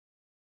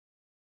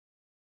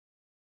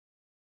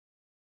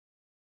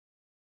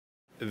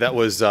That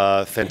was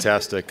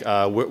fantastic.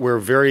 We're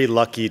very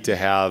lucky to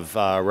have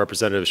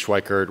Representative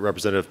Schweikert,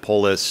 Representative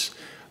Polis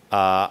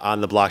on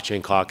the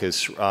Blockchain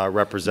Caucus,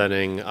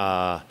 representing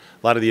a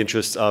lot of the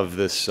interests of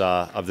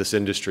this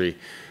industry.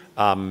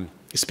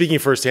 Speaking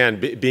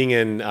firsthand, being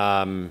in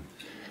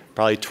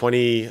probably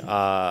 20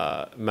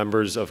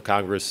 members of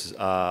Congress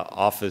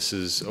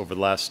offices over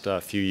the last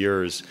few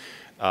years,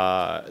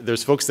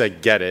 there's folks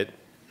that get it.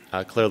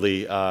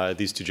 Clearly,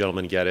 these two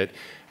gentlemen get it.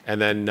 And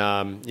then,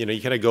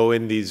 you kind of go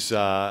in these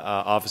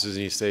offices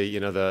and you say,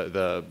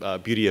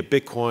 the beauty of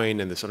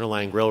Bitcoin and this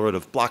underlying railroad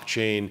of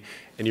blockchain,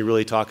 and you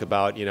really talk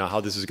about,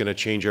 how this is going to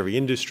change every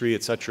industry,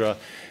 et cetera.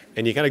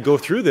 And you kind of go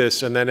through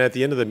this, and then at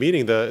the end of the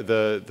meeting,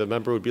 the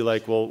member would be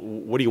like, well,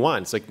 what do you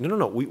want? It's like,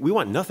 no, we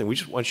want nothing. We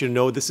just want you to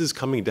know this is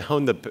coming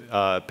down the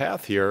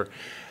path here.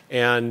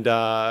 And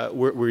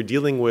we're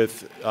dealing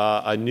with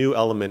a new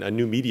element, a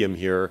new medium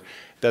here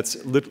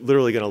that's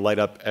literally going to light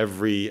up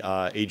every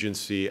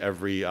agency,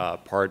 every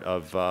part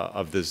of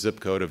the zip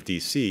code of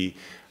DC,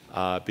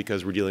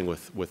 because we're dealing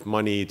with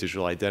money,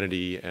 digital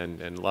identity,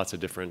 and lots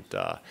of different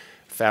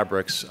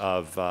fabrics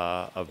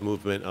of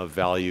movement of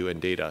value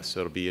and data. So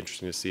it'll be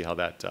interesting to see how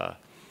that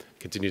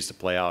continues to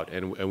play out.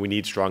 And we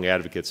need strong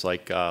advocates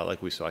like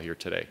we saw here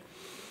today.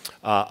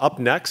 Up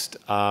next,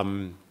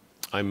 I'm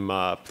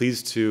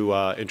pleased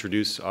to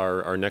introduce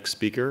our next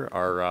speaker,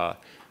 our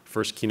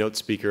first keynote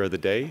speaker of the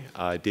day,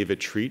 David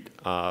Treat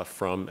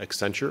from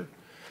Accenture.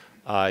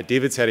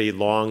 David's had a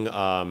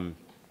long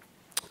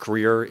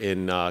career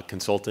in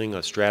consulting,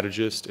 a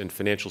strategist in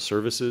financial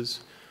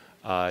services.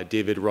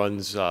 David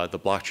runs the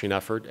blockchain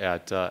effort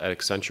at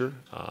Accenture,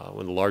 one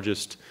of the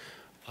largest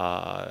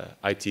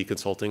IT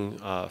consulting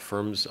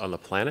firms on the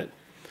planet.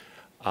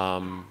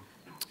 And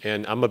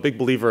I'm a big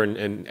believer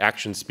in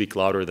actions speak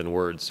louder than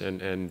words.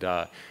 And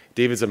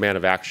David's a man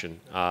of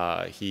action.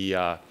 He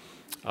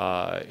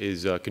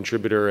is a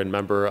contributor and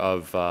member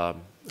of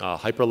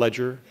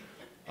Hyperledger,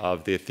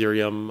 of the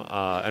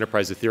Ethereum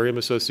Enterprise Ethereum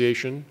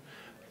Association,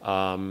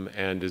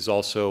 and is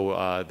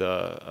also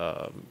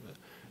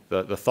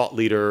the thought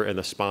leader and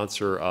the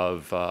sponsor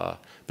of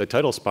the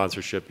title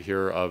sponsorship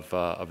here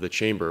of the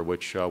Chamber,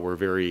 which we're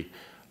very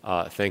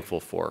thankful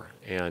for.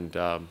 And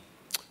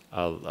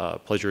a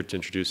pleasure to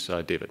introduce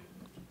David.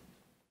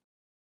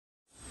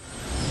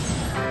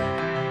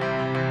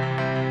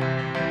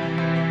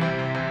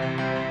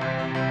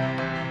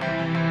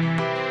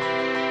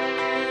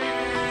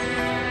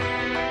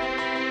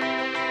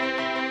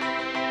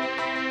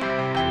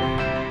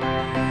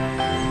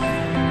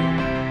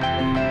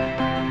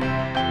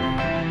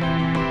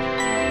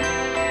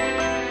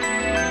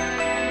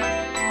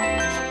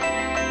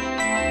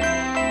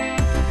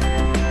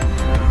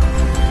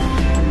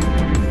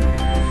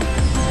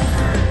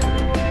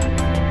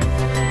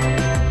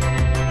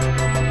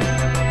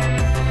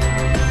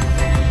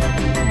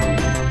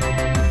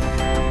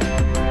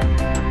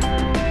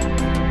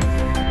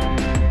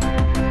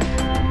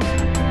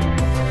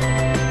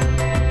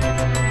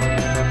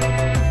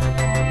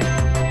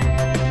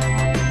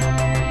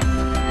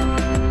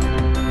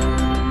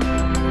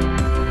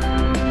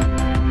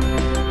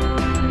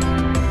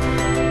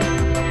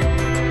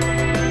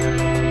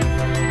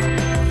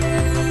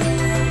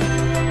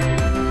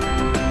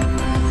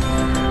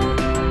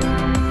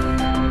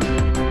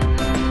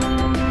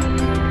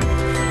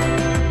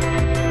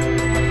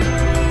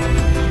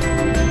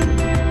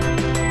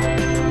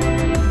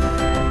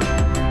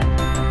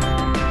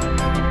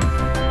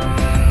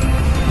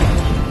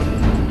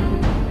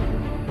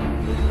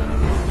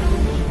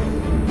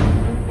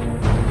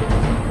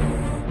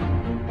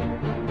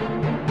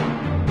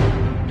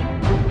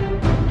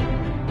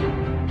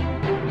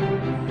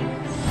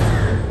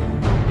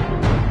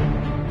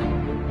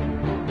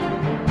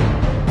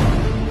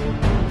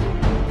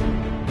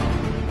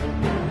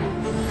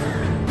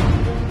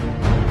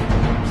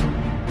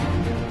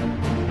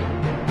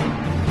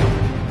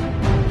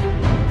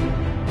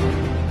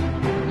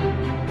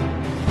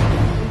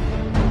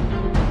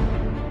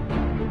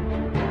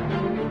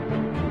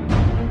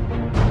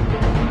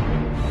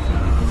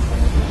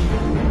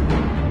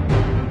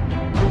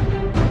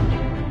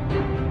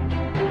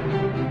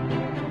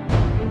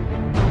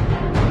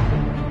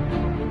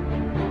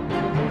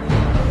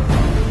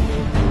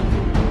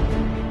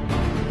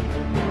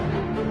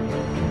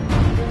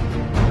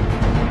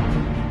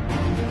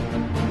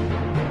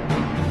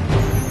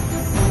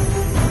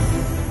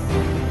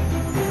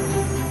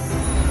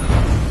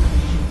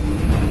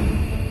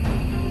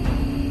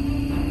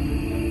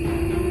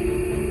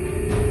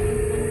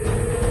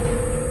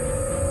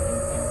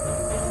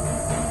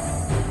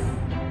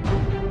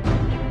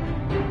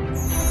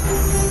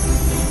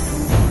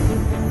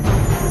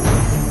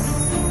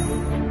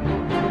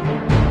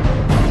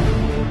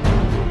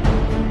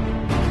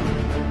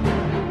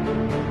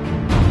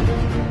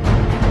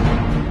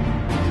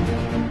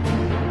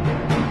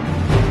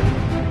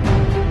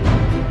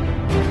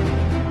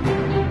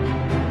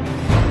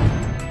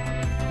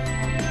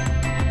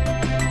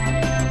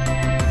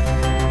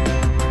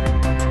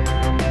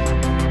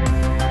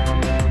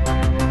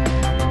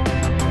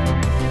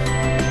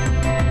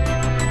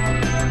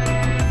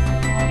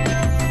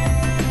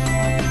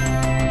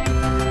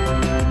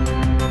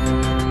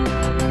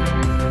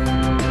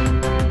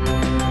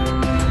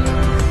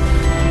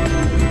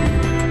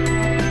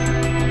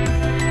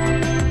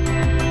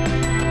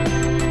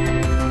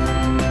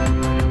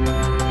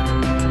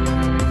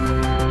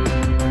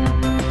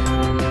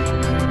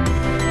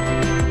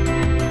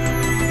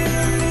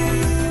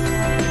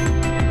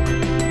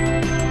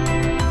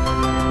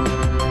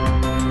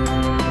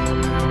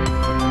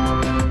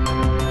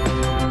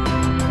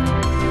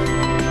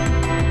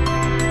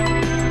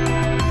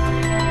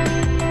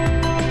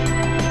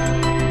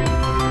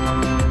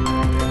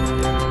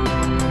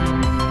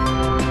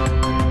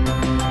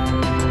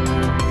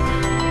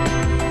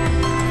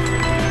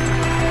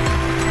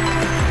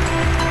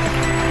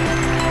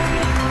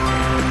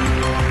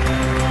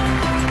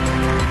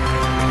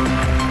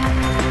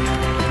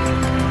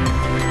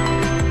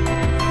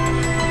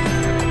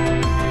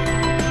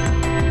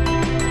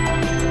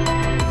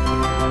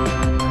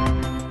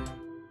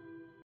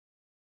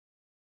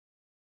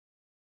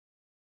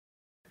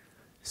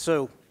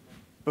 So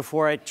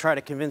before I try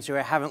to convince you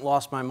I haven't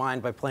lost my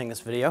mind by playing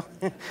this video,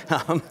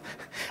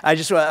 I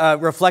just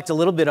reflect a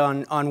little bit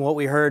on what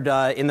we heard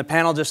in the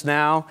panel just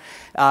now.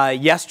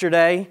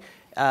 Yesterday,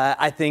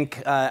 I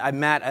think,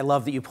 Matt, I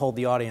love that you polled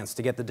the audience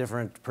to get the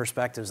different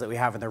perspectives that we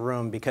have in the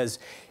room, because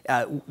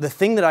the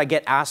thing that I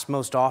get asked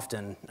most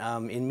often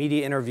in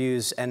media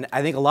interviews, and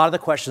I think a lot of the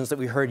questions that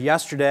we heard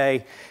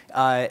yesterday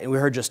and we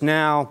heard just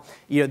now,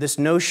 this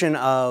notion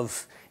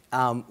of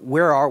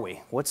where are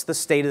we? What's the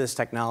state of this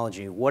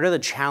technology? What are the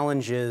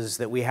challenges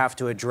that we have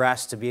to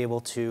address to be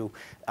able to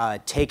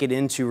take it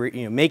into,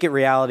 make it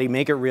reality,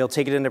 make it real,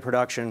 take it into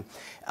production?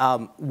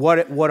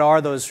 What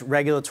are those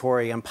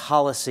regulatory and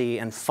policy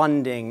and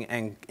funding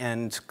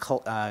and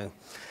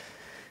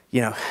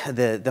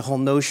the whole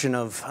notion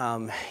of,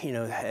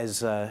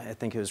 as I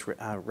think it was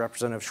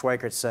Representative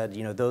Schweikert said,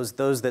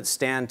 those that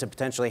stand to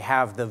potentially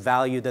have the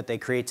value that they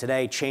create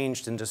today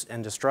changed and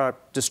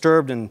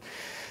disturbed and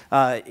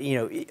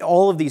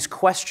all of these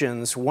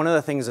questions. One of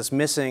the things that's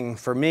missing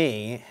for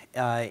me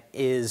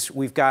is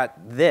we've got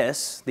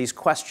these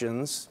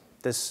questions,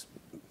 this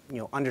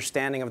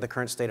understanding of the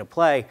current state of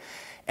play,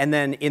 and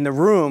then in the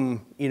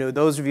room,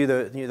 those of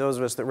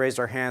us that raised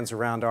our hands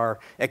around our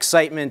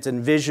excitement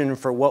and vision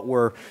for what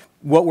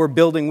we're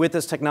building with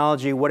this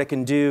technology, what it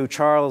can do.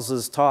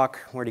 Charles's talk,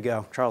 where'd he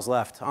go? Charles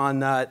left, on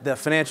the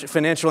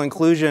financial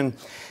inclusion.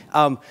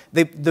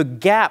 The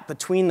gap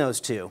between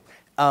those two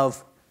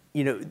of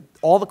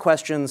all the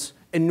questions,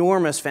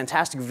 enormous,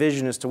 fantastic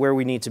vision as to where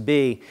we need to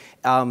be.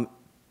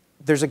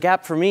 There's a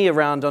gap for me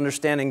around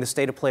understanding the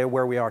state of play of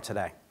where we are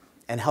today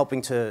and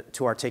helping to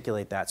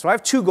articulate that. So I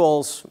have two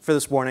goals for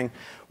this morning.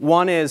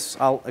 One is,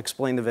 I'll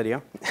explain the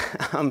video,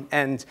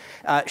 and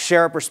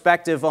share a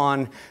perspective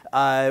on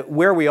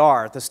where we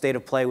are at the state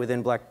of play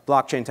within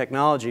blockchain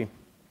technology.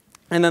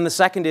 And then the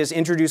second is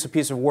introduce a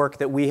piece of work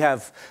that we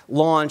have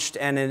launched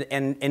and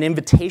an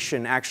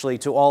invitation, actually,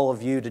 to all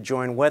of you to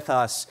join with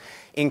us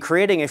in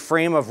creating a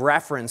frame of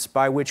reference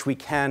by which we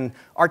can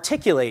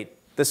articulate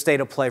the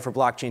state of play for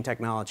blockchain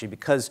technology.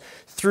 Because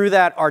through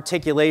that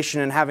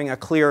articulation and having a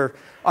clear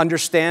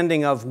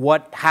understanding of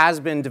what has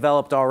been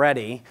developed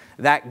already,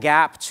 that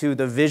gap to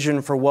the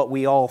vision for what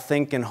we all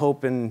think and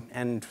hope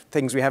and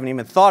things we haven't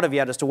even thought of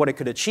yet as to what it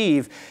could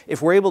achieve,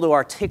 if we're able to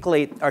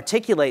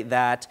articulate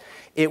that,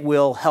 it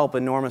will help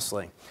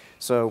enormously.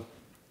 So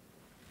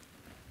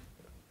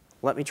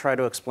let me try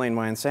to explain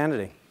my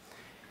insanity.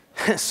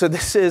 So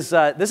this is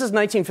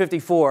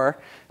 1954.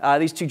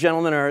 These two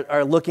gentlemen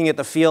are looking at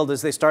the field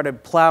as they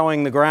started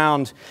plowing the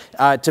ground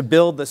to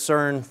build the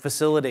CERN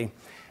facility.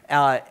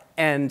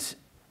 And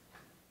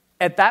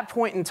at that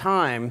point in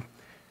time,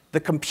 the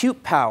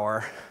compute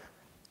power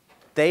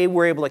they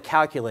were able to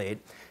calculate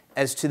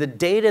as to the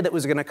data that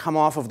was going to come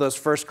off of those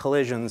first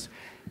collisions,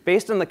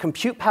 based on the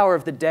compute power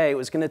of the day, it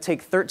was going to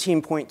take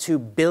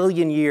 13.2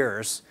 billion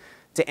years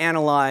to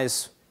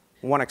analyze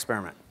one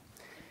experiment.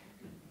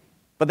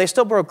 But they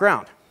still broke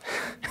ground.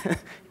 At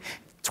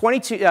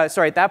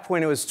that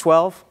point it was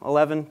 12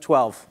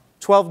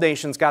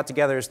 nations got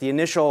together as the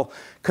initial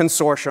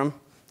consortium.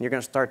 You're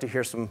going to start to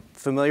hear some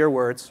familiar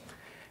words.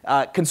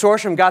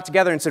 Consortium got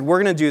together and said,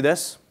 we're going to do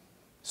this.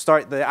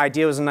 The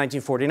idea was in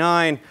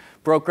 1949,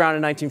 broke ground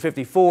in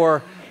 1954.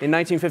 In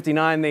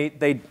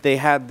 1959, they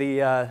had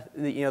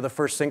the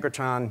first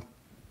synchrotron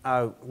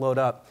load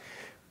up.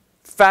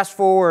 Fast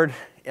forward,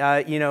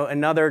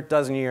 another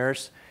dozen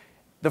years.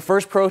 The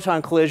first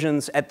proton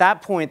collisions, at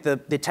that point,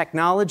 the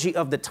technology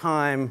of the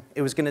time,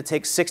 it was going to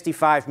take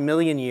 65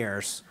 million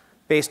years,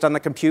 based on the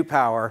compute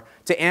power,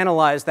 to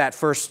analyze that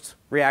first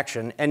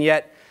reaction, and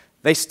yet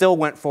they still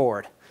went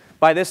forward.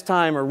 By this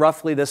time, or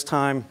roughly this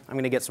time, I'm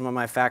going to get some of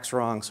my facts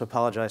wrong, so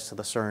apologize to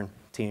the CERN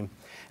team,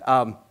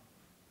 up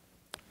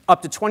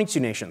to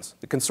 22 nations.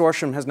 The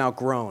consortium has now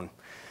grown.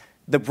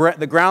 The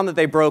ground that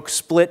they broke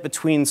split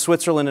between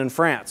Switzerland and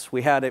France.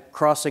 We had it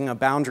crossing a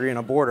boundary and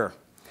a border.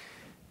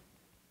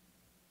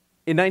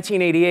 In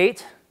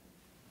 1988,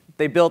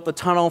 they built the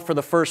tunnel for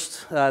the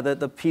first,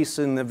 the piece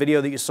in the video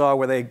that you saw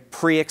where they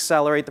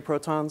pre-accelerate the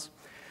protons.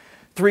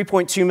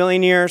 3.2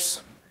 million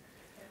years.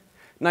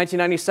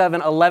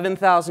 1997,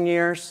 11,000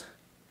 years.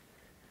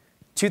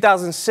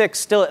 2006,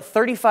 still at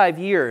 35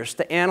 years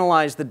to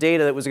analyze the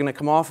data that was going to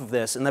come off of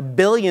this, and the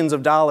billions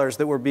of dollars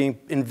that were being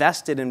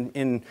invested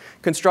in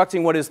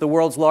constructing what is the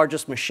world's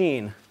largest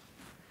machine.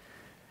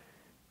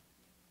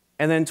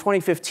 And then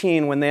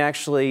 2015, when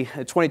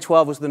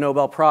 2012 was the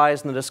Nobel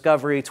Prize in the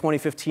discovery,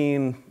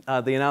 2015,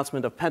 the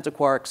announcement of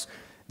pentaquarks,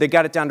 they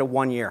got it down to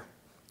 1 year.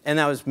 And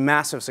that was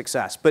massive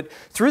success. But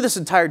through this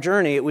entire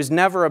journey, it was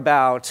never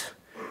about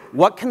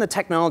what can the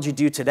technology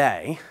do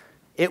today.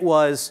 It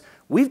was,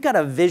 we've got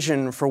a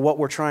vision for what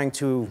we're trying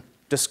to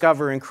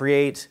discover and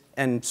create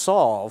and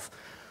solve.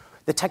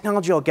 The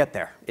technology will get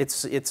there.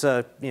 It's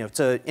an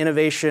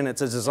innovation,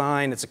 it's a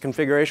design, it's a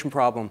configuration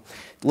problem.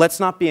 Let's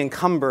not be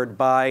encumbered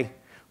by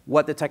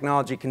what the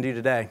technology can do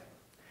today.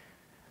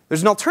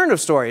 There's an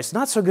alternative story. It's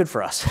not so good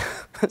for us.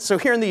 So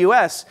here in the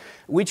US,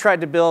 we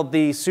tried to build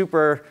the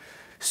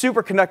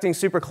superconducting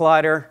super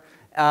collider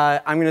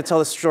I'm going to tell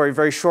this story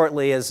very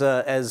shortly as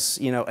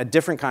a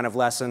different kind of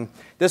lesson.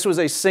 This was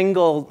a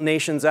single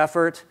nation's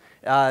effort.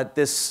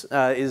 This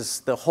is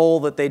the hole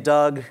that they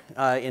dug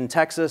in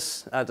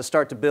Texas to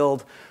start to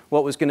build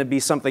what was going to be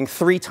something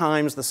 3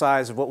 times the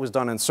size of what was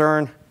done in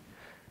CERN.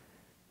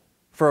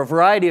 For a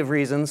variety of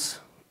reasons,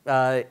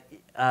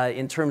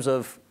 in terms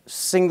of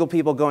single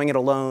people going it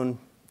alone,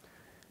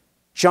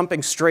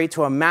 jumping straight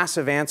to a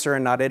massive answer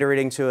and not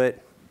iterating to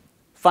it,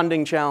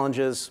 funding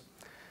challenges.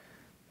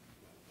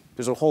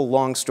 There's a whole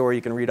long story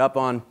you can read up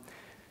on.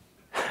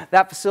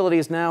 That facility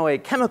is now a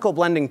chemical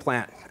blending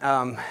plant.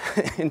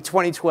 In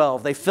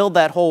 2012, they filled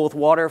that hole with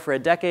water for a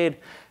decade,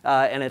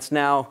 and it's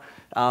now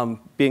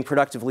being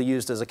productively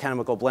used as a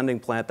chemical blending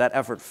plant. That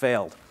effort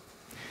failed.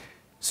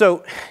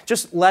 So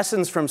just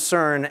lessons from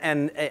CERN,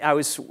 and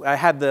I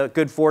had the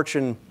good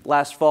fortune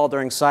last fall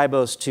during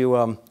Sibos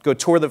to go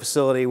tour the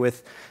facility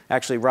with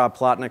actually Rob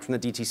Plotnick from the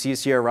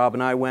DTC's here. Rob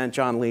and I went,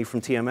 John Lee from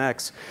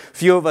TMX. A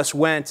few of us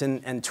went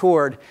and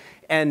toured,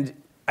 and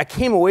I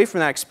came away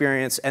from that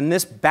experience and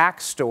this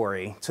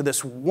backstory to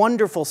this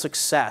wonderful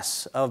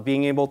success of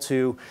being able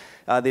to,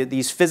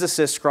 these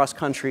physicists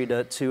cross-country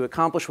to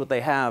accomplish what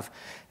they have.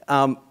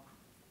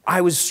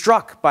 I was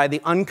struck by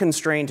the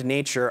unconstrained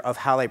nature of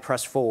how they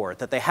pressed forward,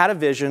 that they had a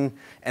vision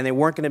and they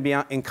weren't going to be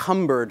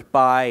encumbered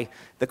by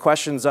the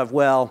questions of,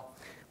 well,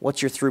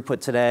 what's your throughput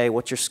today?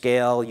 What's your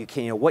scale?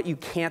 What you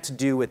can't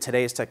do with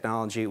today's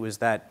technology. It was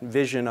that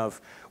vision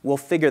of, we'll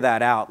figure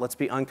that out. Let's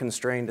be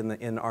unconstrained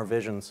in our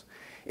visions.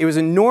 It was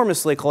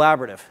enormously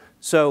collaborative.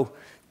 So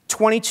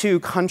 22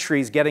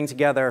 countries getting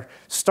together,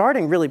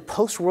 starting really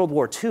post-World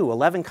War II,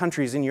 11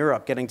 countries in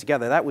Europe getting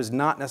together. That was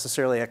not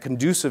necessarily a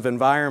conducive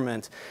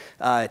environment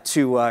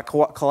to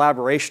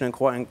collaboration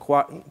and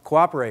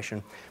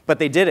cooperation, but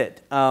they did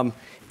it.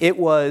 It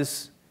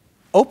was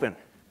open.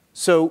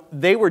 So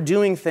they were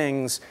doing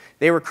things,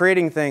 they were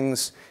creating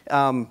things.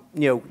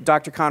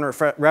 Dr. Connor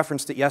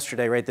referenced it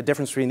yesterday, right? The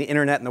difference between the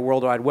internet and the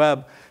World Wide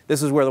Web.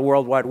 This is where the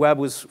World Wide Web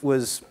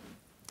was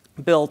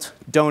built,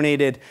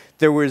 donated.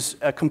 There was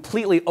a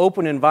completely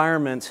open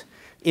environment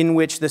in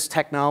which this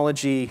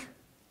technology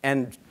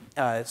and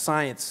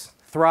science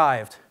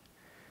thrived.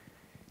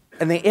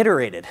 And they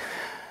iterated.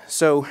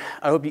 So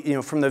I hope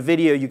from the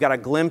video you got a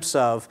glimpse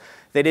of,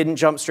 they didn't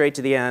jump straight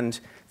to the end.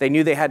 They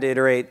knew they had to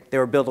iterate. They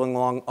were building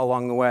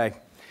along the way.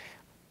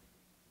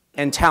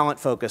 And talent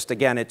focused.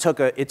 Again, it took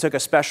a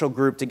special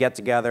group to get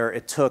together.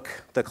 It took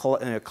the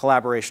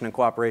collaboration and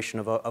cooperation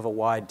of a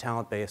wide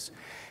talent base.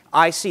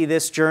 I see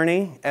this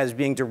journey as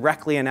being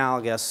directly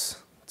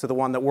analogous to the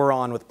one that we're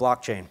on with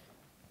blockchain.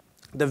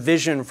 The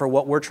vision for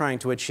what we're trying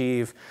to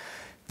achieve,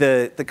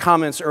 the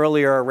comments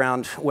earlier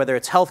around whether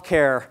it's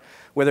healthcare,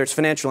 whether it's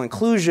financial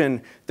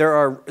inclusion, there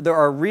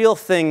are real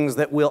things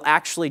that will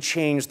actually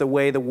change the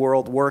way the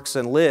world works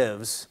and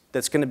lives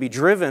that's going to be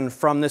driven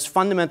from this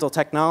fundamental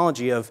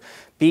technology of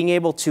being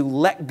able to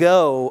let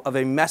go of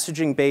a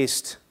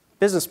messaging-based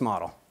business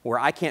model where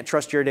I can't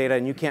trust your data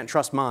and you can't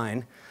trust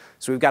mine.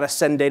 So we've got to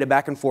send data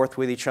back and forth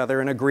with each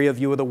other and agree a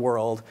view of the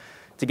world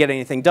to get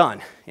anything done.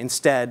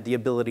 Instead, the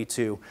ability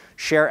to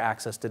share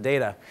access to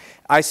data.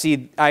 I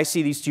see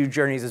these two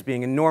journeys as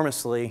being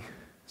enormously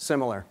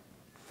similar.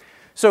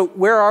 So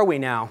where are we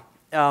now?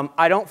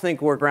 I don't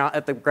think we're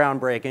at the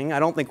groundbreaking. I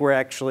don't think we're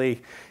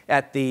actually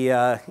at the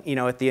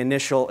at the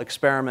initial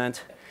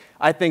experiment.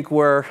 I think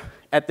we're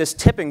at this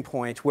tipping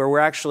point where we're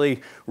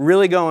actually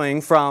really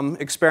going from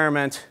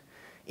experiment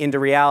into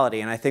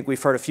reality. And I think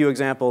we've heard a few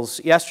examples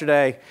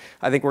yesterday.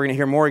 I think we're going to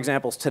hear more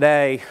examples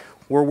today.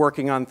 We're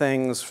working on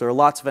things. There are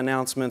lots of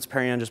announcements.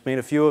 Perianne just made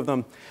a few of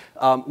them,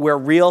 where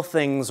real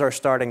things are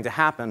starting to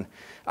happen.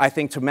 I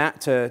think to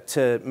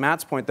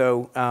Matt's point,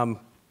 though,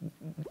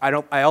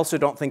 I also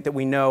don't think that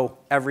we know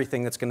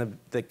everything that's going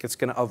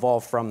to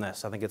evolve from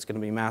this. I think it's going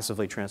to be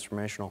massively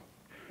transformational.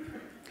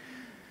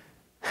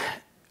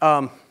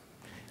 The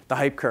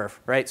hype curve,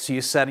 right? So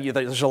you said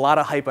there's a lot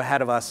of hype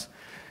ahead of us.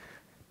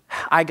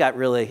 I got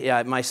really,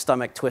 my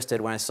stomach twisted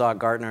when I saw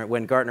Gartner,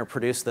 when Gartner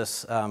produced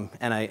this, and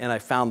I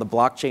found the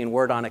blockchain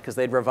word on it because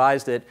they'd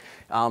revised it.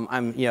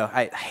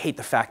 I hate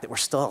the fact that we're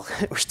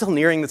still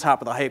nearing the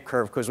top of the hype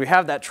curve because we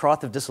have that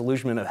trough of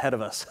disillusionment ahead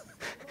of us,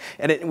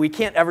 and we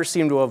can't ever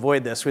seem to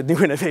avoid this with new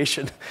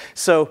innovation.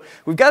 So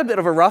we've got a bit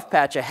of a rough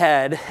patch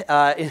ahead,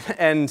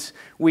 and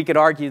we could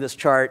argue this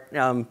chart,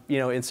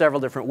 in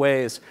several different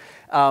ways.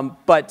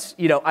 But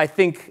I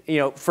think,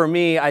 for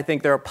me, I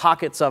think there are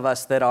pockets of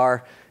us that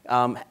are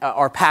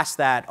past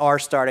that, are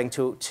starting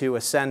to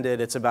ascend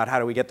it. It's about how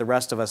do we get the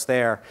rest of us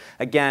there.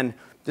 Again,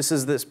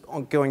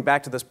 going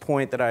back to this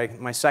point that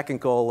my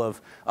second goal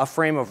of a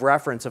frame of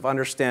reference of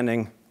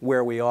understanding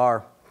where we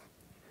are.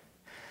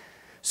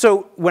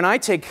 So when I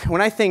think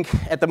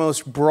at the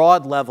most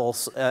broad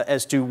levels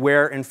as to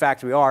where in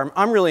fact we are,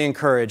 I'm really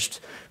encouraged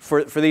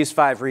for these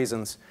 5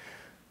 reasons.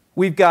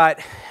 We've got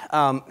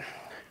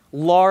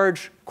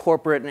large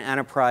corporate and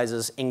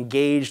enterprises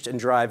engaged in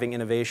driving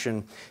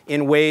innovation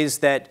in ways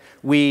that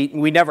we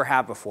never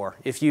have before.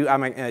 If you,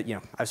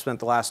 I've spent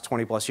the last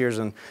 20 plus years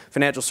in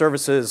financial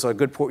services, a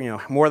good,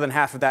 more than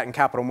half of that in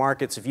capital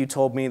markets. If you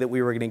told me that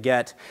we were going to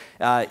get,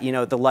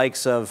 the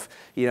likes of,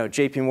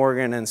 J.P.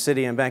 Morgan and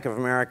Citi and Bank of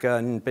America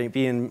and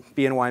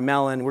BNY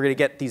Mellon, we're going to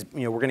get these,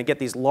 we're going to get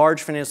these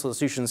large financial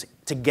institutions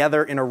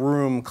together in a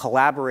room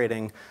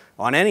collaborating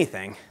on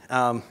anything,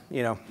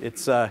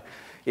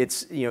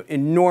 it's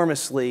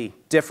enormously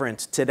different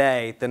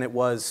today than it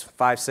was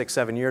 5, 6,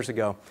 7 years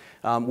ago,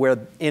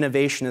 where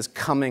innovation is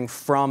coming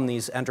from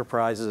these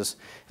enterprises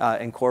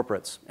and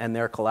corporates, and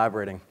they're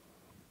collaborating.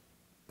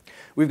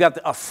 We've got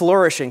a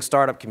flourishing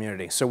startup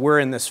community. So we're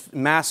in this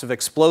massive,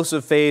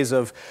 explosive phase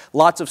of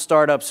lots of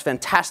startups,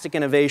 fantastic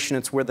innovation.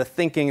 It's where the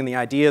thinking and the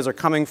ideas are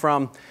coming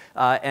from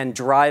and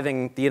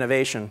driving the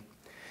innovation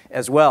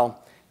as well.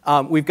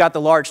 We've got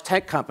the large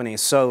tech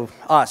companies, so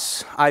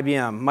us,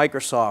 IBM,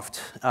 Microsoft,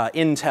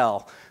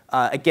 Intel,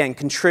 again,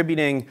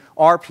 contributing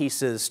our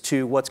pieces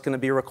to what's going to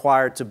be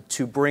required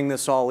to bring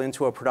this all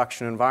into a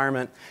production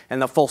environment, and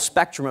the full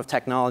spectrum of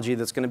technology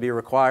that's going to be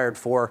required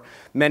for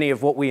much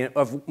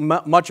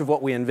of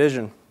what we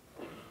envision.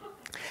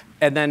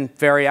 And then,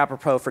 very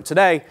apropos for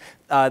today,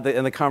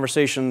 in the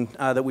conversation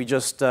that we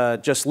just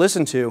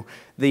listened to,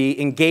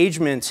 the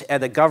engagement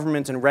at the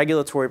government and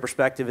regulatory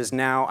perspective is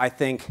now, I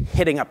think,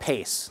 hitting a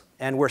pace.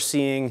 And we're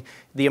seeing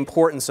the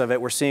importance of it.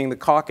 We're seeing the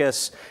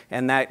caucus,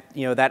 and that,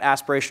 that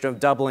aspiration of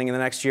doubling in the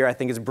next year, I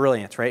think, is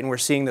brilliant, right? And we're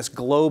seeing this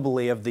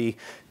globally of the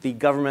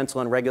governmental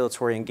and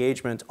regulatory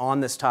engagement on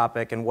this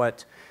topic, and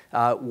what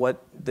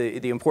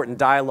the important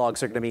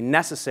dialogues are going to be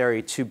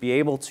necessary to be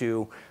able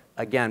to,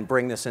 again,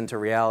 bring this into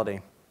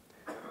reality.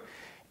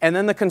 And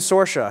then the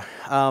consortia,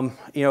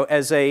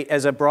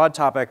 as a broad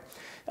topic,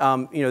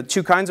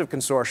 two kinds of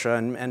consortia,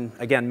 and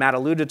again, Matt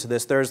alluded to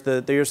this. There's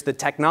the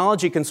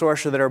technology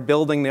consortia that are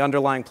building the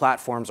underlying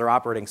platforms or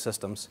operating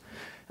systems,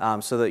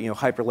 so that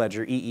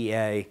Hyperledger,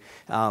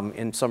 EEA,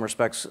 in some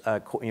respects,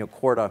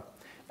 Corda,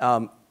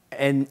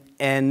 and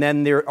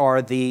then there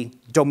are the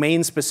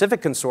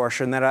domain-specific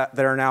consortia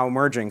that are now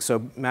emerging.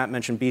 So Matt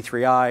mentioned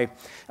B3I,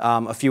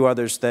 a few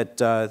others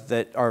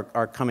that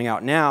are coming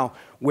out now,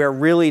 where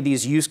really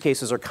these use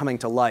cases are coming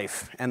to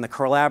life, and the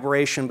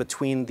collaboration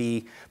between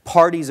the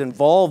parties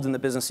involved in the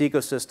business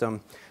ecosystem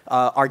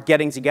are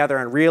getting together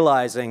and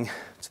realizing,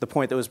 to the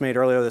point that was made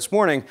earlier this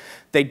morning,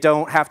 they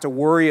don't have to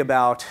worry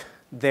about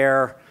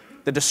the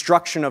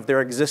destruction of their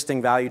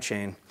existing value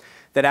chain.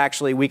 That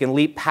actually we can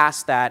leap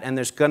past that, and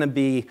there's going to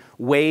be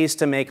ways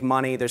to make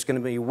money. There's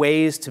going to be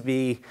ways to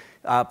be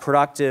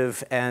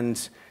productive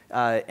and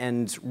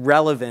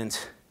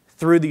relevant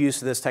through the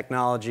use of this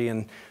technology.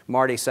 And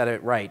Marty said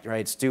it right?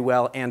 It's do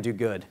well and do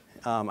good,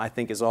 I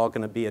think is all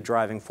going to be a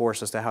driving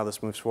force as to how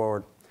this moves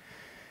forward.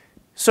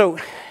 So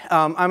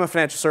I'm a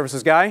financial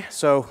services guy,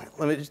 so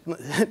let me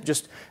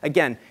just,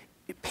 again,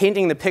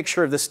 painting the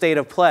picture of the state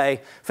of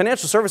play.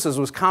 Financial services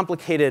was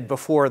complicated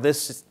before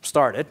this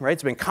started, right?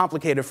 It's been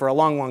complicated for a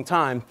long, long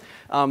time.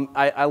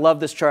 I love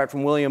this chart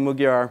from William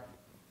Magyar.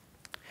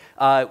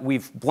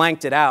 We've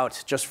blanked it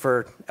out just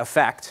for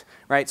effect,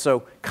 right?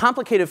 So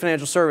complicated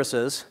financial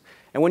services,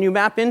 and when you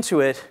map into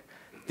it,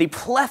 the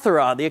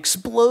plethora, the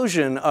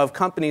explosion of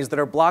companies that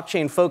are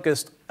blockchain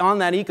focused on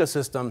that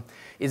ecosystem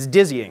is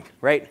dizzying,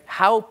 right?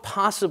 How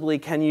possibly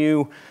can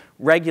you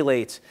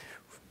regulate,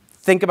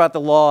 think about the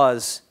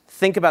laws,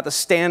 think about the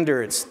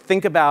standards,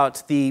 think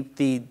about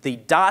the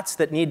dots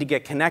that need to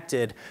get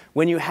connected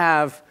when you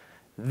have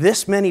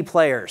this many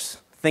players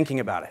thinking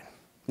about it?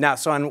 Now,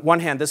 so on one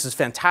hand, this is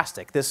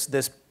fantastic.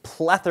 This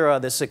plethora,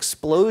 this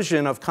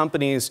explosion of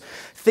companies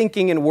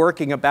thinking and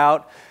working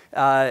about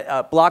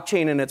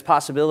blockchain and its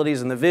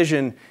possibilities and the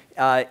vision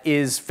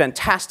is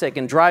fantastic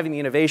and driving the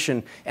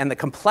innovation, and the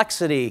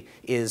complexity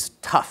is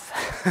tough.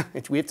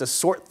 We have to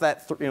sort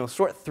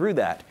through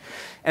that.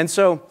 And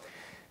so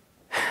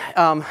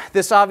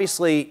this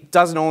obviously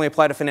doesn't only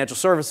apply to financial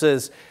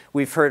services.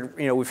 We've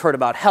heard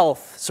about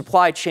health,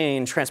 supply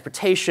chain,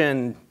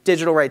 transportation,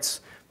 digital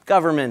rights,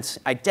 government,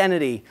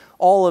 identity.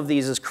 All of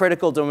these as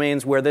critical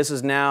domains where this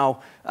is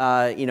now,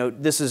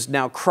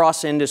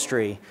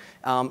 cross-industry.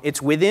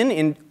 It's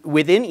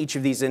within each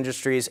of these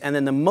industries, and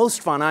then the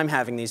most fun I'm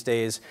having these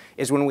days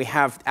is when we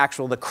have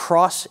the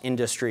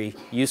cross-industry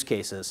use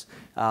cases.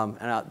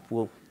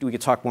 We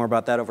could talk more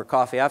about that over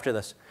coffee after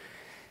this.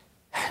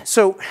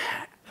 So,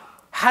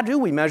 how do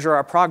we measure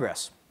our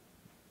progress?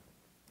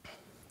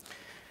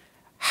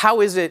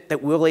 How is it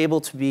that we're able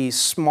to be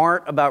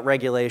smart about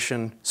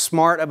regulation,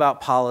 smart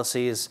about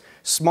policies,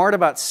 smart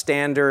about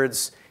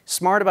standards,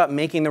 smart about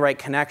making the right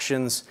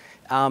connections,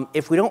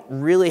 if we don't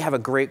really have a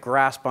great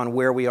grasp on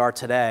where we are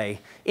today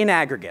in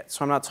aggregate?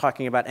 So I'm not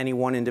talking about any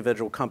one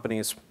individual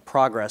company's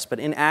progress, but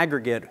in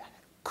aggregate,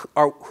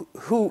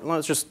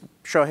 let's just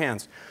show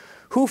hands.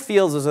 Who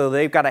feels as though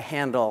they've got a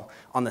handle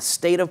on the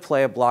state of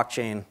play of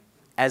blockchain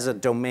as a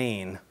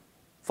domain,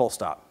 full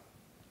stop?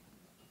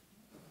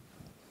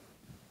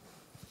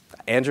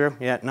 Andrew?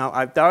 Yeah,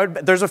 no.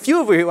 There's a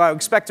few of you who I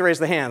expect to raise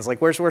the hands.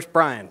 Like, where's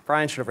Brian?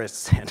 Brian should have raised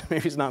his hand.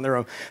 Maybe he's not in the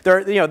room.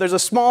 There's a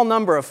small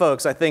number of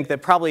folks, I think,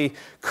 that probably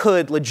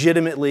could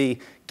legitimately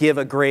give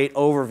a great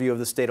overview of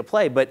the state of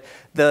play. But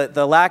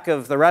the lack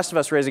of the rest of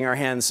us raising our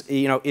hands,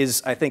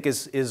 I think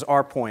is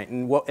our point.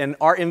 And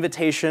our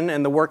invitation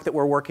and the work that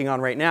we're working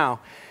on right now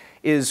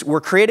is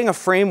we're creating a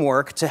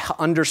framework to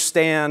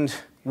understand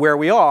where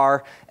we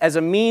are as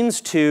a means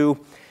to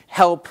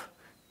help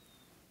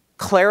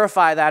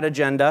clarify that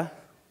agenda,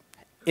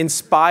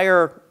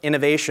 inspire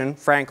innovation,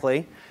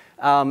 frankly,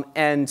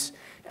 and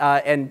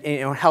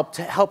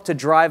help to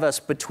drive us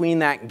between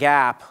that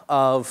gap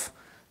of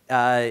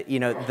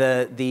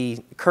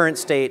the current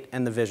state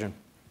and the vision.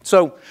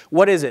 So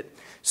what is it?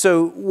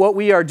 So what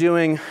we are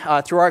doing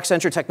through our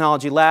Accenture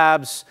Technology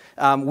Labs,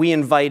 we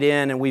invite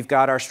in, and we've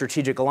got our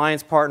strategic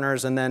alliance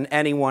partners, and then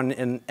anyone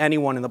in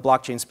the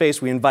blockchain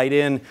space, we invite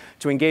in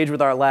to engage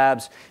with our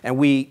labs, and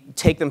we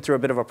take them through a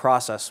bit of a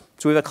process.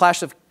 So we have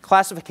a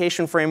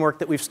classification framework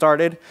that we've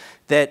started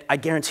that I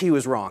guarantee you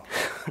is wrong,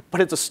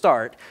 but it's a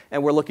start,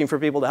 and we're looking for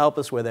people to help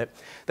us with it.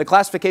 The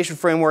classification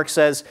framework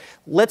says,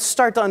 let's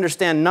start to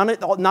understand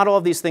not all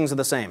of these things are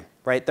the same.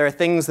 Right? There are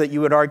things that you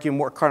would argue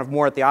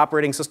more at the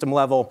operating system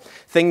level,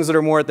 things that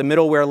are more at the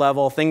middleware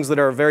level, things that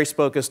are very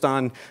focused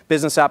on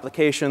business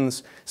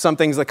applications, some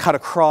things that cut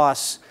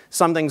across,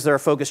 some things that are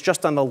focused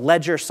just on the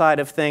ledger side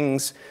of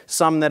things,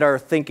 some that are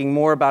thinking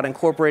more about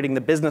incorporating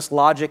the business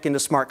logic into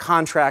smart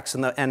contracts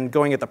and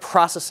going at the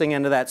processing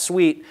end of that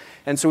suite.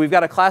 And so we've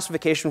got a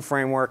classification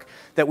framework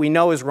that we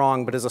know is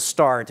wrong, but is a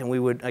start. And we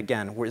would,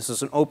 again, this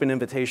is an open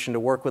invitation to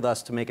work with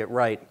us to make it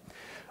right.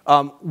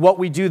 What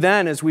we do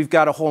then is we've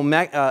got a whole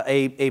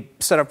a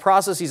set of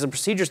processes and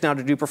procedures now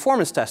to do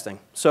performance testing.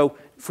 So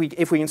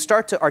if we can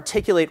start to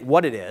articulate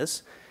what it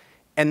is,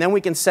 and then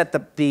we can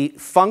set the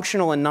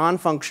functional and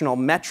non-functional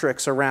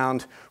metrics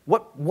around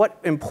what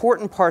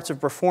important parts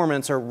of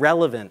performance are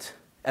relevant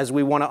as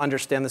we want to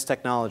understand this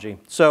technology.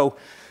 So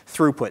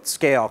throughput,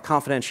 scale,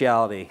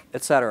 confidentiality,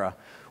 et cetera.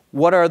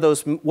 What are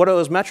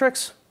those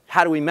metrics?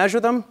 How do we measure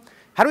them?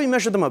 How do we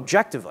measure them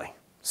objectively?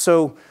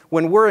 So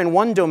when we're in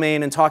one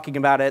domain and talking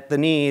about it, the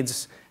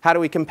needs, how do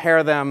we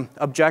compare them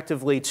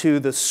objectively to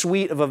the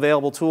suite of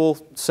available tool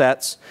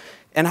sets?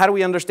 And how do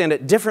we understand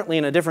it differently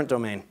in a different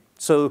domain?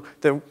 So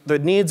the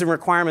needs and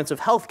requirements of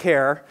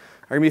healthcare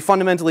are going to be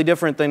fundamentally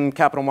different than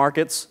capital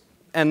markets,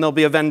 and there'll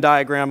be a Venn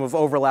diagram of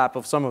overlap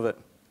of some of it.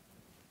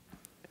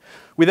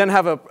 We then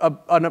have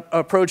an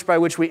approach by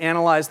which we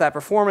analyze that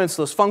performance,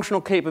 those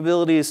functional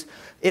capabilities.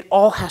 It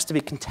all has to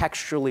be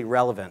contextually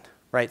relevant.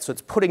 Right? So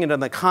it's putting it in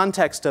the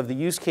context of the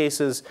use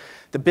cases,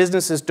 the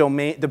business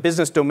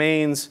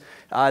domains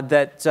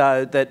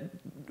that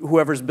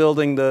whoever's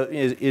building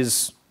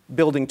is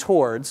building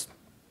towards.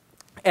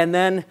 And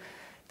then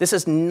this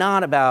is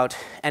not about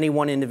any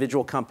one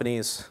individual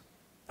company's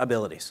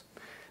abilities.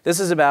 This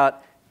is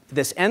about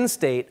this end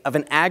state of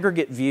an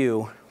aggregate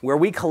view where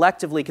we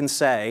collectively can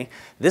say,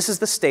 this is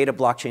the state of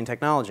blockchain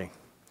technology.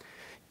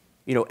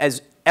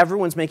 As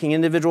everyone's making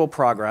individual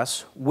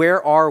progress,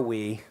 where are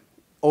we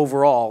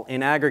overall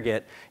in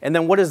aggregate, and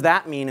then what does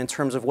that mean in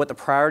terms of what the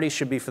priorities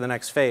should be for the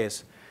next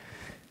phase?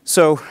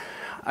 So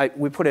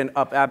we put in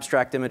up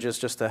abstract images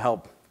just to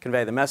help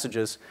convey the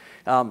messages.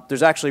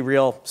 There's actually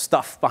real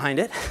stuff behind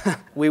it.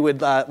 We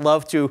would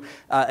love to,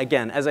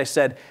 again, as I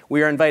said,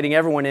 we are inviting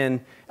everyone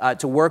in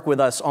to work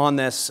with us on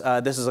this.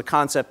 This is a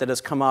concept that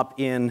has come up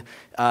in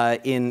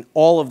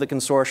all of the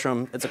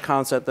consortium. It's a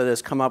concept that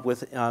has come up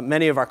with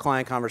many of our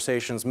client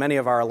conversations, many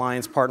of our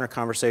alliance partner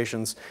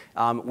conversations.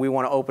 We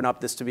want to open up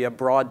this to be a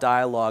broad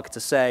dialogue to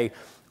say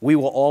we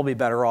will all be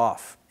better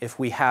off if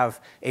we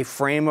have a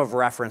frame of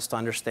reference to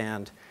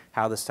understand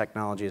how this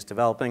technology is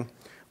developing.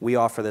 We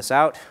offer this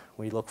out.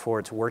 We look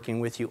forward to working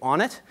with you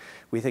on it.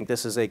 We think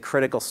this is a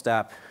critical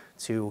step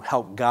to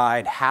help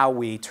guide how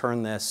we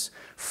turn this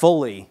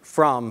fully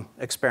from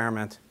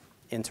experiment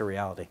into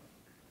reality.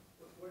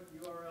 What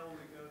URL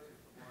we go to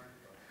for more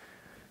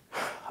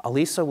info?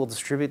 Elisa will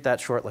distribute that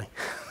shortly.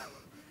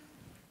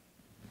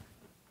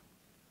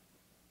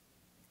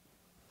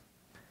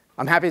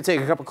 I'm happy to take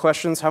a couple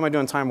questions. How am I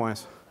doing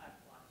time-wise?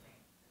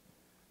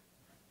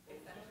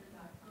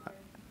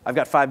 I've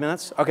got 5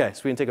 minutes? OK,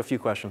 so we can take a few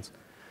questions.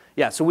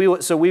 Yeah, so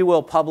we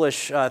will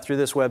publish through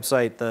this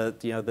website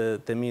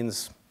the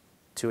means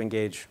to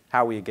engage,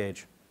 how we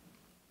engage.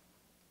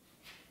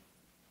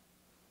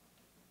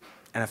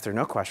 And if there are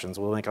no questions,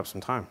 we'll make up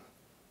some time.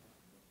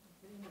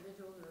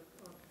 Individuals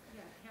or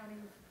counties,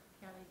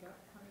 county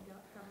governments,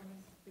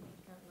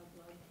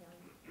 like Lyon County,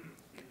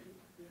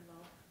 be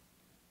involved?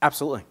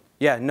 Absolutely.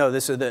 Yeah, no,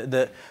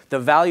 the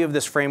value of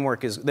this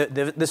framework is,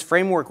 this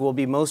framework will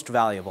be most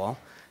valuable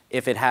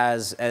if it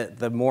has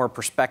the more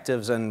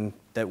perspectives and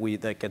that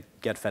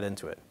get fed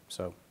into it.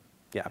 So,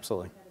 yeah,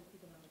 absolutely.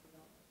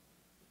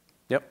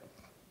 Yep.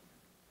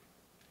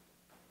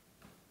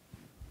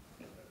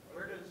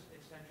 Where does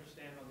Accenture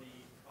stand on the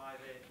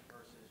private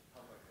versus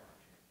public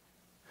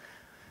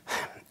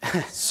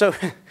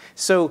blockchain?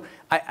 So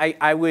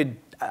I would,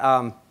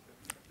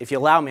 if you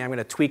allow me, I'm going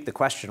to tweak the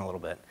question a little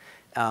bit.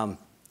 I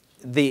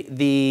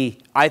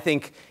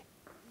think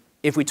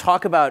if we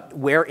talk about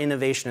where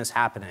innovation is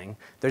happening,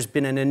 there's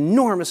been an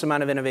enormous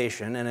amount of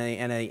innovation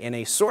and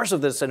a source of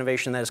this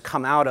innovation that has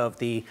come out of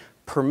the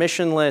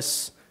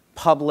permissionless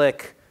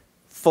public,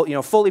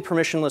 fully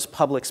permissionless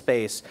public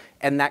space,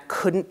 and that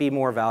couldn't be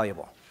more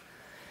valuable.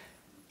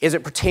 As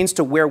it pertains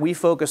to where we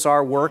focus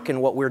our work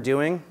and what we're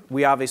doing,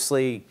 we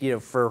obviously,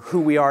 for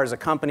who we are as a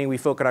company, we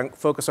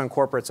focus on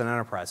corporates and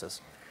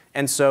enterprises.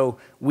 And so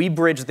we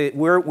bridge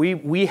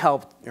we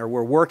help, or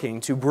we're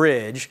working to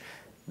bridge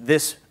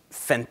this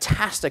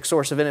fantastic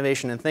source of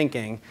innovation and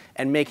thinking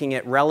and making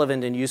it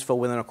relevant and useful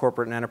within a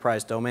corporate and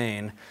enterprise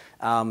domain.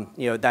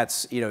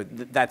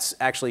 That's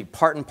actually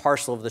part and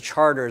parcel of the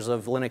charters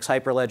of Linux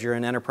Hyperledger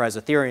and Enterprise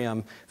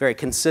Ethereum very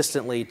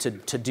consistently to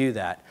do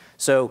that.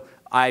 So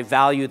I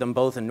value them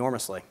both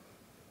enormously.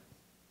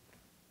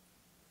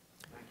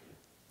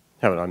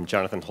 Hello, I'm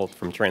Jonathan Holt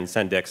from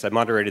Transcendix. I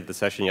moderated the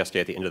session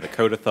yesterday at the end of the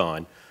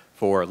Codeathon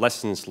for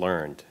lessons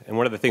learned. And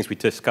one of the things we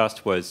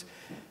discussed was,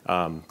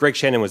 Greg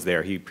Shannon was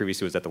there. He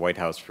previously was at the White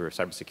House for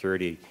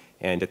cybersecurity.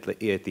 And at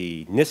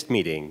the NIST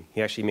meeting,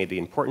 he actually made the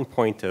important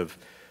point of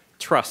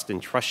trust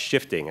and trust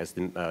shifting as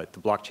the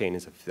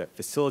blockchain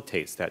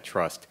facilitates that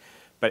trust.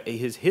 But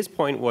his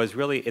point was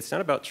really, it's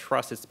not about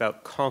trust, it's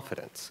about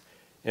confidence.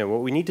 And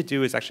what we need to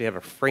do is actually have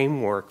a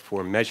framework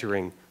for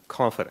measuring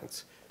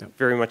confidence. Yep.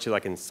 Very much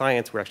like in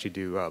science, we actually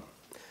do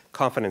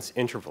confidence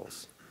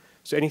intervals.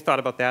 So any thought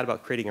about that,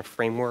 about creating a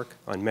framework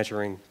on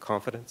measuring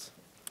confidence?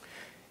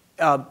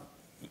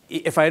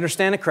 If I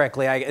understand it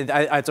correctly,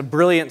 it's a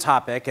brilliant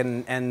topic,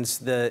 and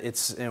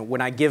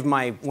when I give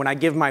my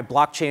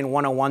blockchain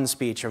 101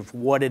 speech of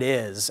what it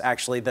is,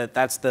 actually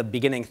that's the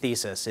beginning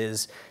thesis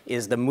is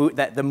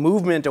the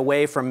movement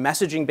away from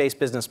messaging-based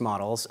business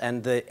models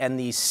and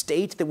the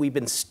state that we've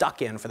been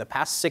stuck in for the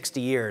past 60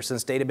 years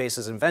since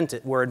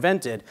databases were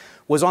invented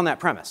was on that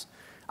premise.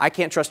 I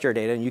can't trust your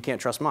data and you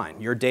can't trust mine.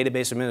 Your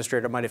database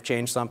administrator might have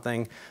changed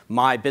something.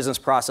 My business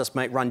process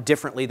might run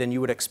differently than you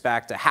would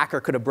expect. A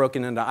hacker could have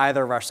broken into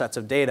either of our sets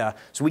of data.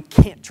 So we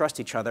can't trust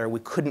each other.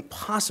 We couldn't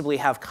possibly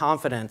have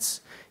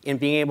confidence in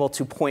being able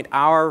to point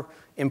our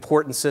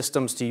important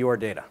systems to your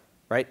data,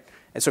 right?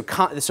 And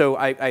so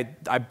I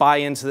buy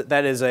into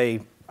that.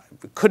 I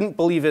couldn't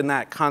believe in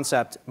that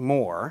concept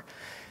more.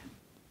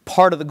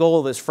 Part of the goal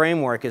of this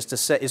framework is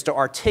to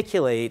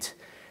articulate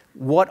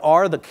what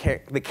are the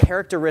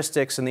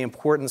characteristics and the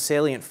important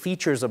salient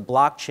features of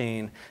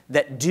blockchain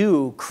that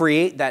do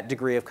create that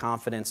degree of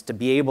confidence to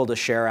be able to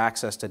share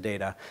access to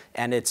data.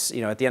 And it's,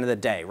 at the end of the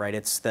day, right,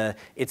 it's the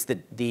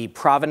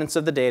provenance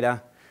of the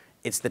data,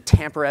 it's the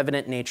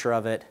tamper-evident nature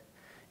of it,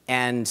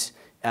 and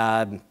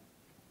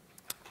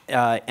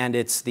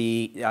it's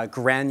the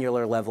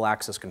granular level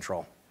access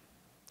control.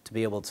 To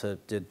be able to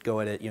go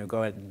at it,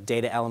 go at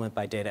data element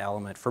by data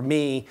element. For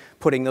me,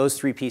 putting those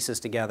three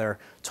pieces together,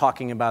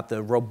 talking about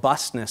the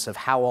robustness of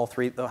how all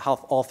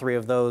three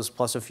of those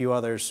plus a few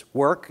others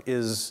work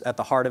is at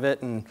the heart of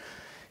it. And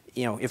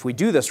if we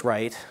do this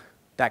right,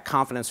 that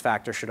confidence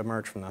factor should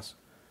emerge from this.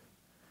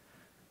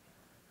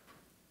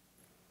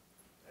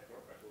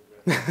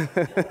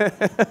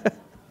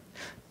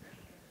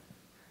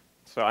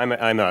 So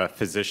I'm a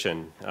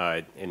physician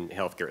in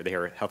healthcare, the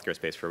healthcare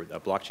space for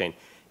blockchain.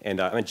 And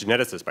I'm a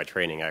geneticist by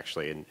training,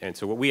 actually. And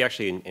so what we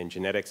actually, in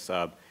genetics,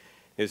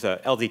 is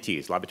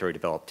LDTs, laboratory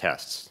developed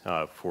tests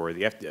for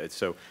the FDA.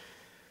 So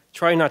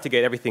trying not to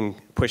get everything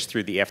pushed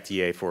through the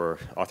FDA for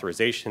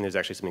authorization. There's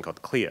actually something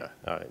called CLIA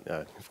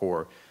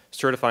for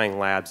certifying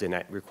labs, and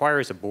that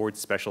requires a board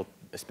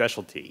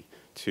specialty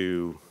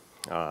to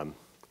the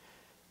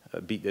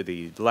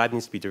lab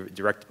needs to be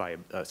directed by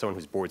someone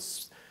who's board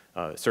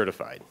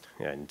certified.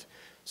 And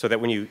so that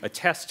when you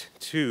attest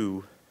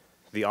to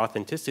the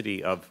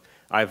authenticity of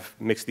I've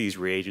mixed these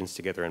reagents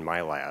together in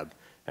my lab,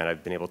 and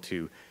I've been able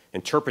to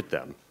interpret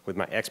them with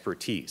my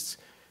expertise.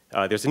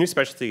 There's a new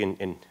specialty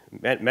in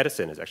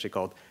medicine. It's actually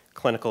called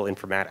clinical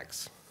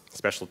informatics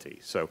specialty.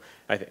 So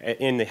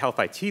in the health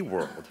IT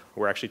world,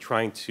 we're actually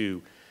trying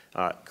to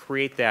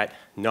create that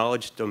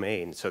knowledge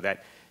domain so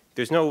that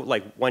there's no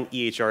one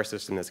EHR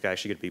system that's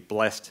actually going to be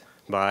blessed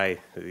by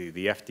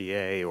the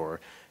FDA or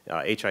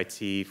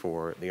HIT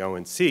for the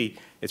ONC.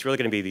 It's really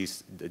going to be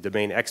these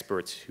domain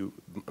experts who,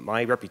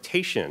 my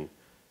reputation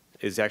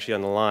is actually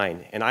on the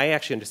line, and I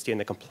actually understand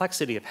the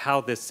complexity of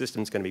how this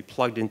system is going to be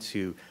plugged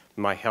into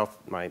my health,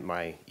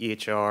 my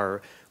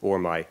EHR or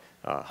my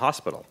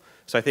hospital.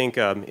 So I think,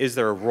 is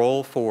there a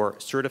role for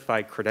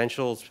certified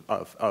credentials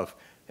of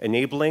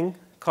enabling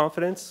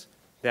confidence,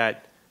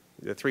 that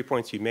the 3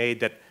 points you made,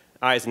 that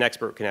I as an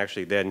expert can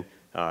actually then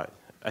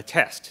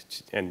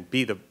attest and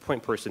be the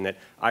point person that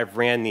I've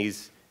ran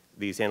these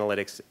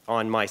analytics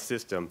on my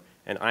system,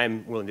 and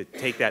I'm willing to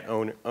take that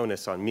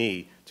onus on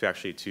me to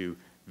actually to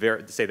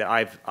say that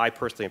I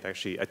personally have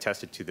actually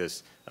attested to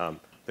this,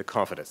 the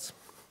confidence.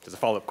 There's a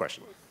follow-up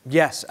question.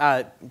 Yes,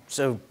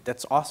 so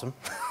that's awesome.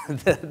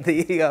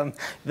 I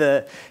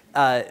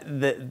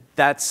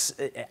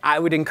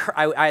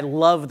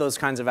love those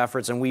kinds of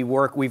efforts, and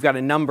we've got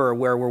a number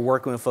where we're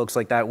working with folks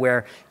like that,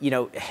 where, you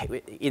know,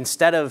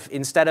 instead of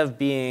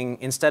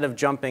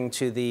jumping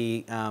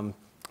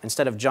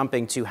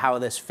to how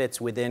this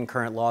fits within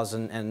current laws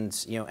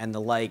and you know, and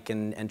the like,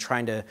 and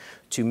trying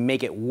to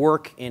make it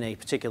work in a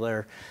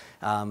particular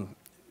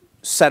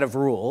set of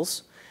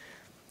rules,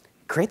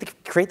 create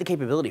the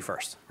capability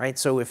first, right?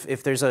 So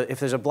if there's a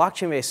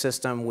blockchain-based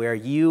system where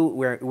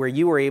you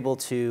are able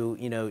to,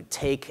 you know,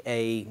 take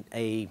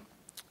a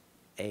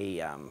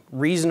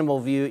reasonable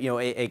view, you know,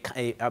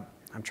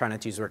 I'm trying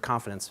not to use the word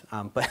confidence,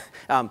 but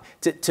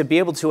to be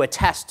able to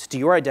attest to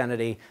your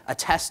identity,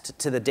 attest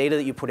to the data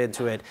that you put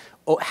into it,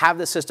 have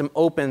the system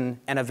open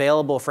and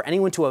available for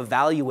anyone to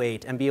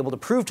evaluate and be able to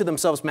prove to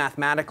themselves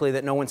mathematically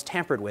that no one's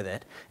tampered with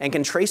it, and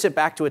can trace it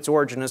back to its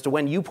origin as to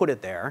when you put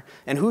it there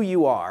and who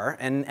you are,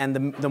 and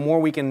the more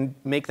we can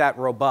make that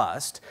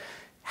robust,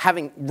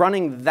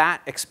 running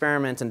that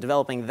experiment and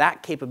developing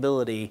that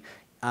capability,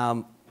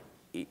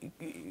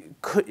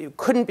 it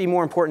couldn't be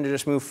more important to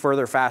just move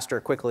further, faster,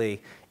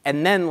 quickly,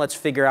 and then let's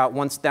figure out,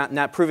 once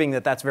that proving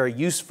that that's very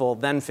useful,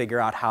 then figure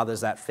out how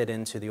does that fit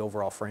into the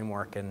overall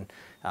framework, and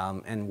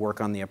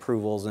work on the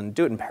approvals and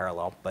do it in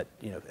parallel. But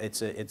you know,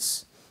 it's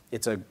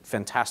a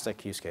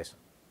fantastic use case.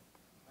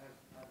 I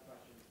have a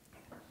question.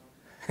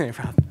 Hey,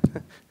 Rob.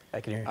 I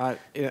can hear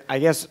you. I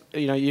guess,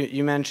 you know,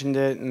 you mentioned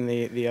it, and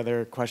the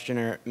other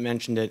questioner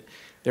mentioned it.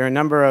 There are a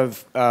number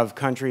of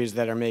countries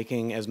that are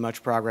making as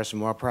much progress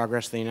and more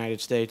progress than the United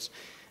States,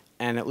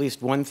 and at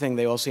least one thing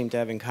they all seem to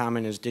have in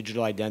common is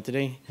digital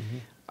identity.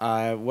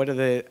 Mm-hmm. What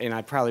are and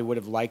I probably would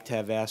have liked to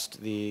have asked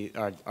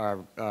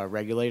our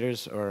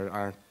regulators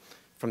or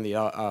from the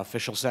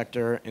official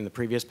sector in the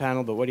previous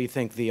panel, but what do you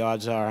think the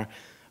odds are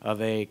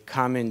of a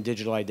common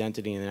digital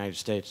identity in the United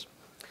States?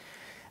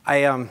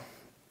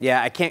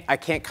 Yeah, I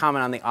can't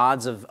comment on the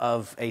odds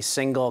of a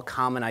single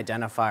common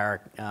identifier.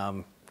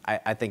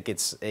 I think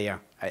it's,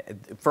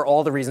 for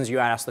all the reasons you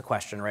asked the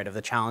question, right, of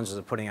the challenges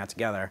of putting that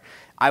together,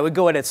 I would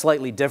go at it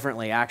slightly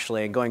differently,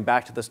 actually, and going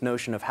back to this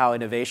notion of how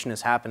innovation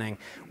is happening.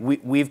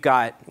 We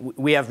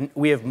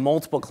have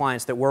multiple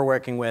clients that we're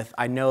working with.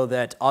 I know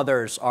that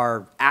others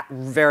are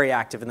very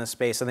active in this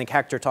space. I think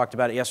Hector talked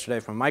about it yesterday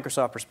from a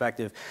Microsoft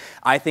perspective.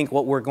 I think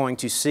what we're going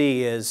to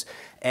see is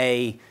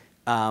you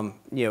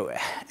know,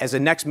 as a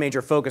next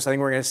major focus, I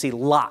think we're going to see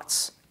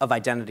lots of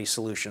identity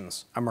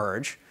solutions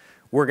emerge.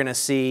 We're going to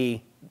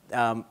see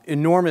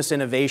enormous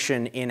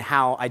innovation in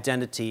how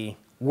identity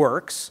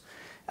works.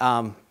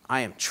 I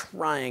am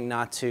trying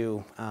not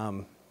to,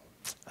 trying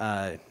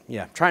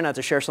not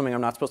to share something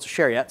I'm not supposed to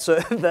share yet. So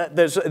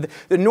there's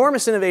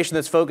enormous innovation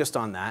that's focused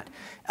on that.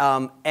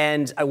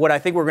 And what I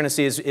think we're going to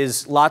see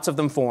is lots of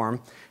them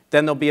form.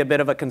 Then there'll be a bit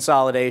of a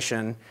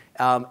consolidation.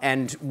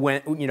 And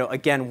when, you know,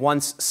 again,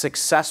 once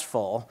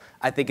successful,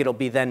 I think it'll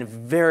be then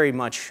very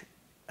much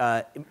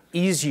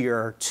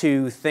easier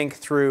to think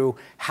through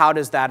how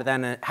is that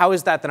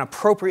then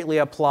appropriately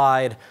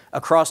applied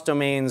across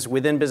domains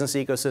within business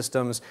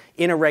ecosystems,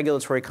 in a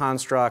regulatory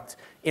construct,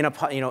 in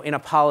a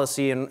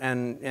policy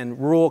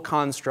and rule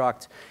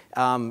construct.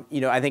 You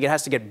know, I think it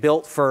has to get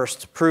built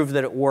first, prove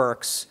that it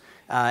works,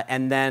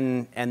 and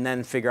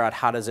then figure out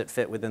how does it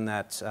fit within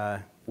that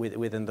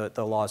within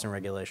the laws and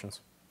regulations.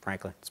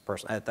 Frankly,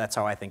 that's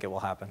how I think it will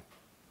happen.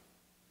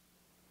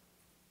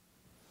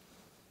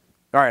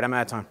 All right, I'm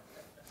out of time.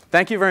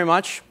 Thank you very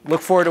much.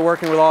 Look forward to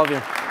working with all of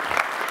you.